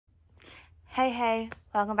Hey,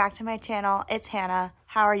 welcome back to my channel. It's Hannah.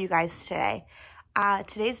 How are you guys today?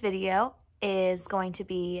 Today's video is going to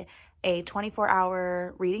be a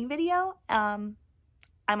 24-hour reading video. I'm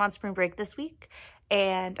on spring break this week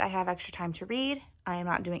and I have extra time to read. I am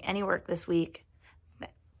not doing any work this week,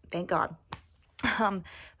 thank God. But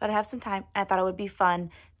I have some time. I thought it would be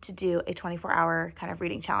fun to do a 24-hour kind of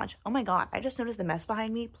reading challenge. Oh my God, I just noticed the mess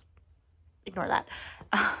behind me. Ignore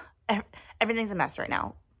that. Everything's a mess right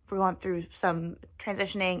now. We're going through some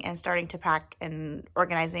transitioning and starting to pack and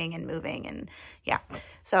organizing and moving and yeah.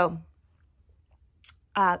 So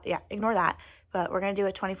yeah, ignore that. But we're going to do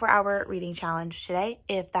a 24-hour reading challenge today.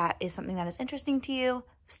 If that is something that is interesting to you,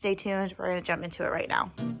 stay tuned. We're going to jump into it right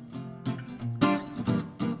now.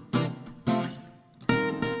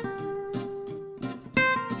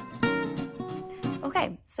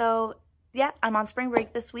 Okay, so yeah, I'm on spring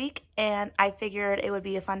break this week and I figured it would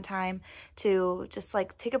be a fun time to just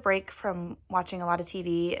like take a break from watching a lot of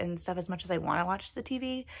TV and stuff as much as I want to watch the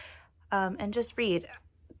TV and just read.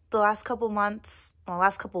 The last couple months, well,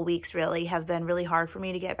 last couple weeks really have been really hard for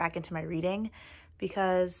me to get back into my reading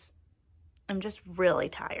because I'm just really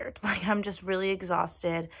tired. Like I'm just really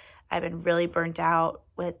exhausted. I've been really burnt out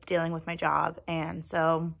with dealing with my job, and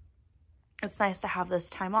so it's nice to have this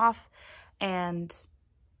time off and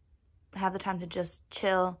have the time to just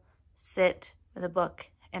chill, sit with a book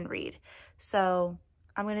and read. So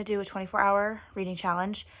I'm going to do a 24-hour reading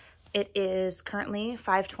challenge. It is currently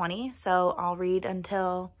 5:20, so I'll read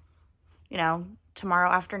until, you know,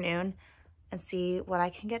 tomorrow afternoon and see what I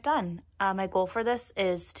can get done. My goal for this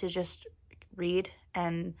is to just read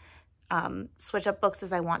and switch up books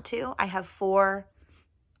as I want to. I have 4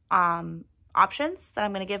 options that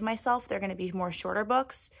I'm going to give myself. They're going to be more shorter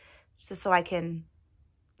books just so I can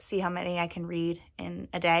see how many I can read in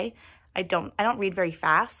a day. I don't read very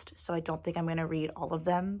fast, so I don't think I'm going to read all of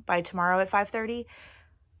them by tomorrow at 5:30,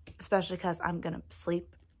 especially because I'm going to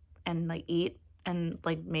sleep and like eat and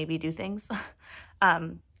like maybe do things.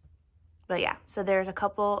 But yeah, so there's a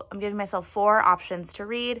couple, I'm giving myself 4 options to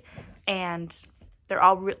read, and they're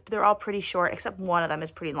all pretty short, except one of them is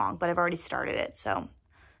pretty long, but I've already started it, so,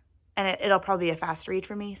 and it'll probably be a fast read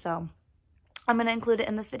for me, so I'm going to include it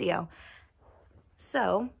in this video.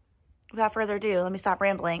 So without further ado, let me stop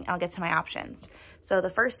rambling. I'll get to my options. So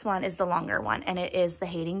the first one is the longer one, and it is The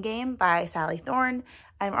Hating Game by Sally Thorne.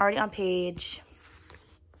 I'm already on page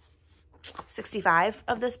 65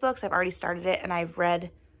 of this book, so I've already started it, and I've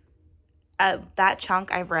read that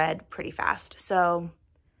chunk I've read pretty fast. So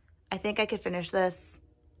I think I could finish this.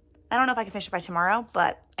 I don't know if I can finish it by tomorrow,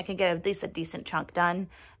 but I can get at least a decent chunk done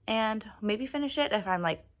and maybe finish it if I'm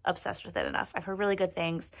like obsessed with it enough. I've heard really good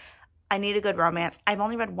things. I need a good romance. I've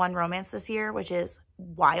only read 1 romance this year, which is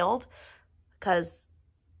wild because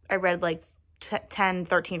I read like 10,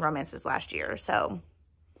 13 romances last year. So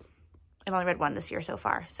I've only read 1 this year so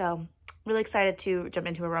far. So really excited to jump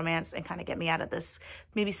into a romance and kind of get me out of this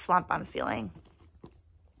maybe slump I'm feeling.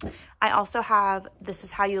 I also have This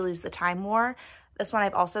Is How You Lose the Time War. This one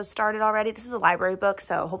I've also started already. This is a library book,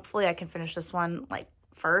 so hopefully I can finish this one like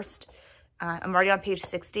first. I'm already on page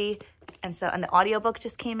 60, and the audiobook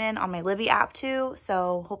just came in on my Libby app too,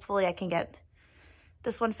 so hopefully I can get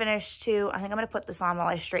this one finished too. I think I'm going to put this on while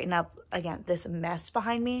I straighten up, again, this mess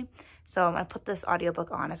behind me. So I'm going to put this audiobook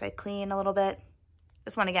on as I clean a little bit.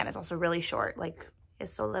 This one, again, is also really short, like,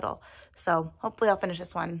 it's so little. So hopefully I'll finish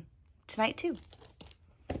this one tonight too.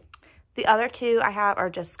 The other 2 I have are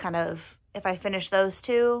just kind of, if I finish those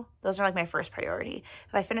 2, those are like my first priority.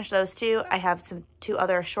 If I finish those 2, I have 2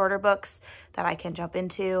 other shorter books that I can jump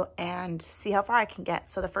into and see how far I can get.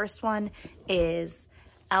 So the first one is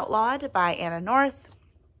Outlawed by Anna North.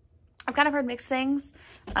 I've kind of heard mixed things.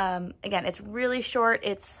 Again, it's really short.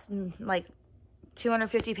 It's like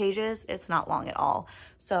 250 pages. It's not long at all.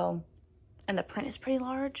 So, and the print is pretty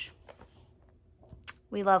large.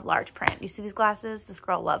 We love large print. You see these glasses? This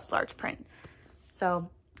girl loves large print. So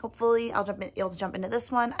hopefully I'll be able to jump into this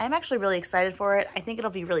one. I'm actually really excited for it. I think it'll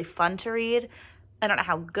be really fun to read. I don't know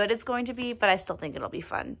how good it's going to be, but I still think it'll be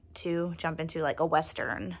fun to jump into like a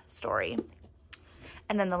Western story.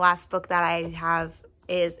 And then the last book that I have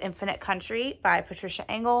is Infinite Country by Patricia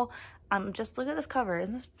Engel. Just look at this cover.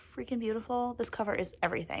 Isn't this freaking beautiful? This cover is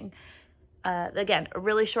everything. Again, a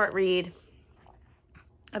really short read.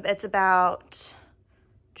 It's about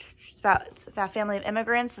a family of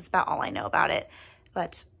immigrants. That's about all I know about it.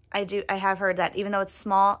 But I have heard that even though it's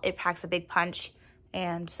small, it packs a big punch.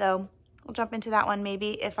 And so I'll jump into that one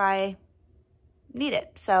maybe if I need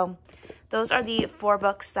it. So those are the 4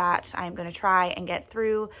 books that I'm going to try and get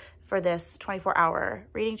through for this 24-hour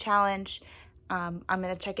reading challenge. I'm going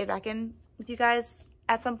to check it back in with you guys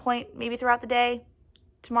at some point, maybe throughout the day,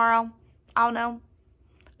 tomorrow. I don't know.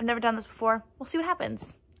 I've never done this before. We'll see what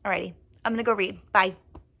happens. Alrighty, I'm gonna go read. Bye.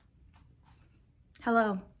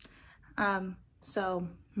 Hello. So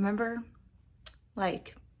remember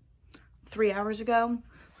like 3 hours ago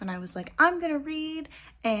when I was like, I'm gonna read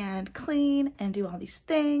and clean and do all these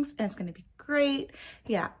things and it's gonna be great.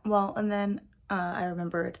 Yeah, well, and then I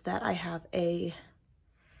remembered that I have a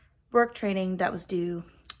work training that was due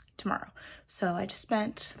tomorrow. So I just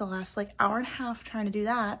spent the last like hour and a half trying to do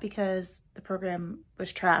that because the program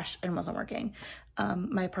was trash and wasn't working.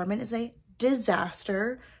 My apartment is a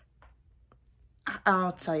disaster.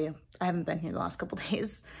 I'll tell you, I haven't been here the last couple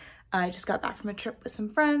days. I just got back from a trip with some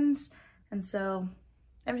friends, and so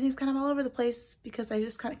everything's kind of all over the place because I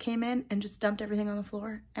just kind of came in and just dumped everything on the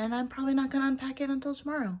floor, and I'm probably not going to unpack it until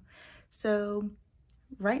tomorrow. So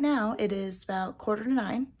right now it is about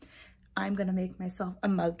 8:45. I'm going to make myself a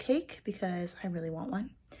mug cake because I really want one.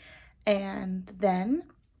 And then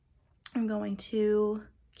I'm going to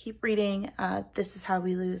keep reading This Is How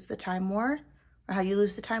We Lose the Time War, or How You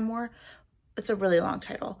Lose the Time War. It's a really long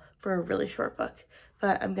title for a really short book,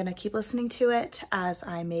 but I'm going to keep listening to it as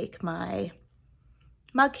I make my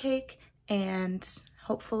mug cake and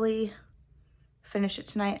hopefully finish it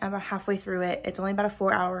tonight. I'm about halfway through it. It's only about a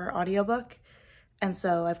 4-hour audiobook, and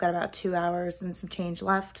so I've got about 2 hours and some change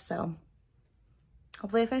left, so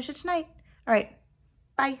hopefully I finish it tonight. All right,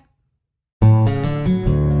 bye.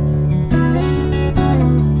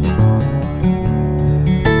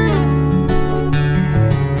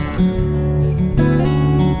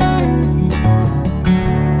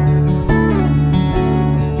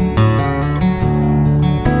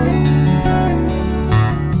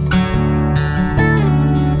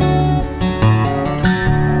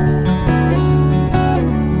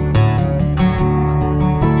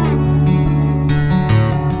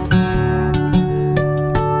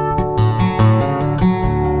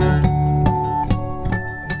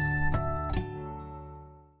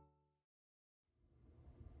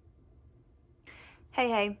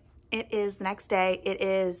 Hey, it is the next day. It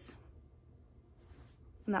is,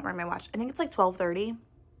 I'm not wearing my watch. I think it's like 12:30.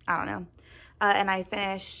 I don't know. And I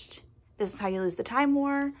finished This Is How You Lose the Time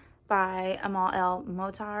War by Amal El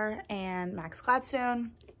Motar and Max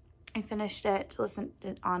Gladstone. I finished it to listen to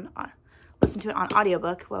it on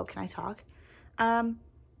audiobook. Whoa, can I talk? I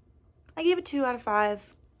gave it 2 out of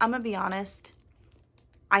 5. I'm gonna be honest.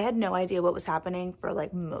 I had no idea what was happening for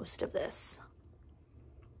like most of this.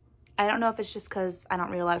 I don't know if it's just because I don't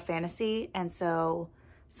read a lot of fantasy, and so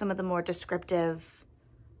some of the more descriptive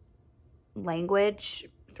language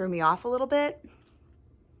threw me off a little bit.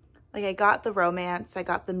 Like, I got the romance, I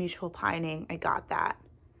got the mutual pining, I got that.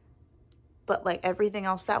 But like everything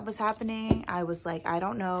else that was happening, I was like, I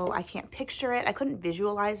don't know, I can't picture it. I couldn't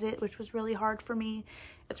visualize it, which was really hard for me.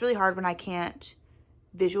 It's really hard when I can't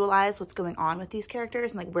visualize what's going on with these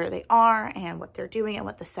characters and like where they are and what they're doing and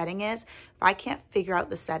what the setting is. If I can't figure out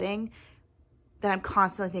the setting, then I'm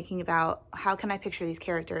constantly thinking about how can I picture these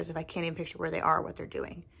characters if I can't even picture where they are or what they're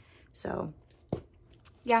doing. So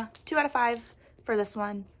yeah, 2 out of 5 for this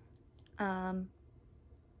one.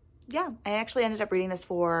 Yeah, I actually ended up reading this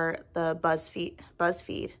for the Buzzword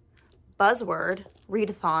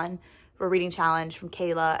readathon for reading challenge from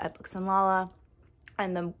Kayla at Books and Lala.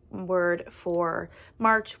 And the word for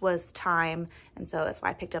March was time, and so that's why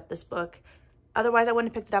I picked up this book. Otherwise, I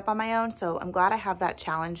wouldn't have picked it up on my own, so I'm glad I have that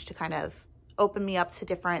challenge to kind of open me up to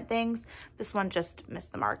different things. This one just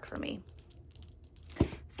missed the mark for me.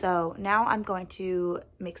 So now I'm going to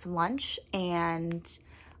make some lunch, and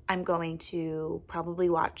I'm going to probably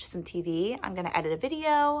watch some TV. I'm going to edit a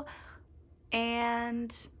video,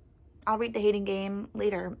 and I'll read The Hating Game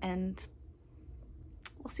later, and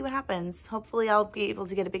we'll see what happens. Hopefully I'll be able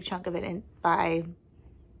to get a big chunk of it in by,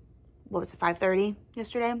 what was it, 5:30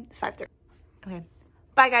 yesterday? It's 5:30. Okay.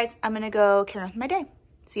 Bye, guys. I'm going to go carry on with my day.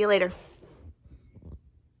 See you later.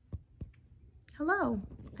 Hello.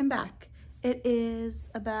 I'm back. It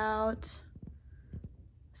is about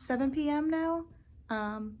 7 p.m. now.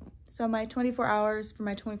 So my 24 hours for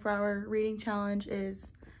my 24-hour reading challenge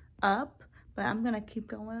is up, but I'm going to keep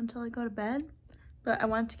going until I go to bed. But I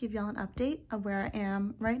wanted to give y'all an update of where I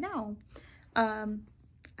am right now.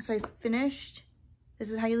 So I finished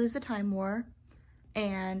This Is How You Lose the Time War,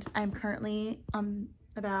 and I'm currently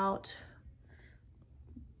about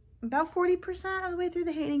 40% of the way through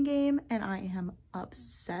The Hating Game, and I am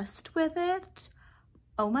obsessed with it.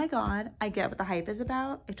 Oh my god, I get what the hype is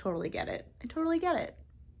about. I totally get it. I totally get it.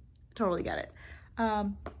 I totally get it.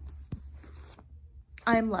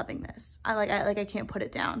 I'm loving this. I can't put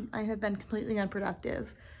it down. I have been completely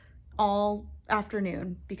unproductive all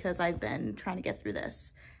afternoon because I've been trying to get through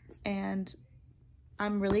this. And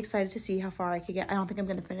I'm really excited to see how far I could get. I don't think I'm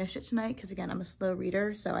gonna finish it tonight because again, I'm a slow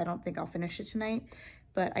reader, so I don't think I'll finish it tonight,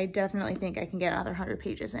 but I definitely think I can get another 100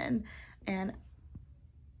 pages in. And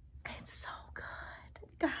it's so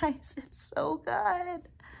good, guys, it's so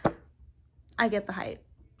good. I get the hype,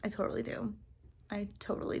 I totally do. I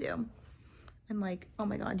totally do. And like, oh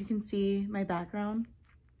my God, you can see my background.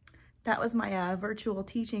 That was my virtual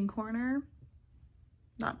teaching corner.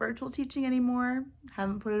 Not virtual teaching anymore.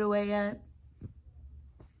 Haven't put it away yet.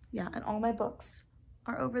 Yeah, and all my books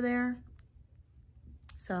are over there.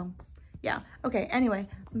 So yeah, okay, anyway,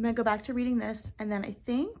 I'm gonna go back to reading this, and then I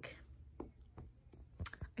think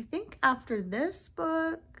after this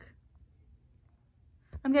book,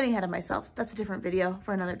 I'm getting ahead of myself. That's a different video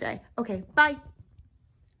for another day. Okay, bye.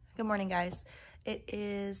 Good morning, guys. It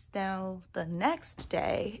is now the next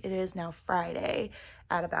day. It is now Friday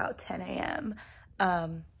at about 10 a.m.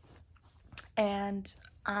 And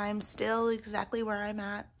I'm still exactly where I'm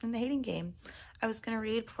at in the hating game. I was gonna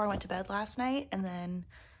read before I went to bed last night, and then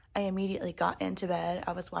I immediately got into bed.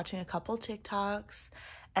 I was watching a couple TikToks,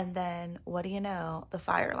 and then what do you know? The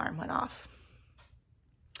fire alarm went off.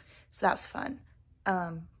 So that was fun.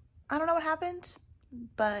 I don't know what happened,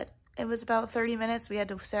 but it was about 30 minutes. We had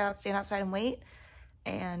to stand outside and wait.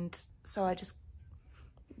 And so I just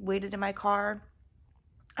waited in my car.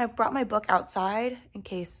 I brought my book outside in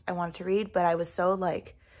case I wanted to read, but I was so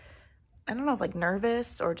like, I don't know if like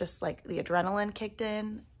nervous or just like the adrenaline kicked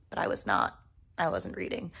in, but I wasn't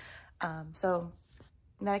reading. So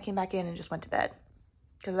then I came back in and just went to bed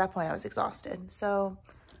because at that point I was exhausted. So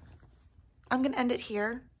I'm gonna end it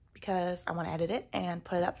here because I want to edit it and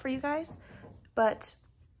put it up for you guys, but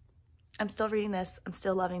I'm still reading this. I'm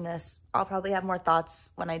still loving this. I'll probably have more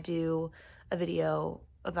thoughts when I do a video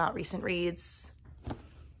about recent reads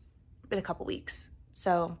in a couple weeks.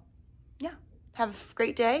 So yeah, have a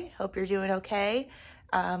great day. Hope you're doing okay.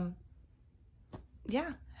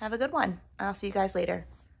 Yeah, have a good one. I'll see you guys later.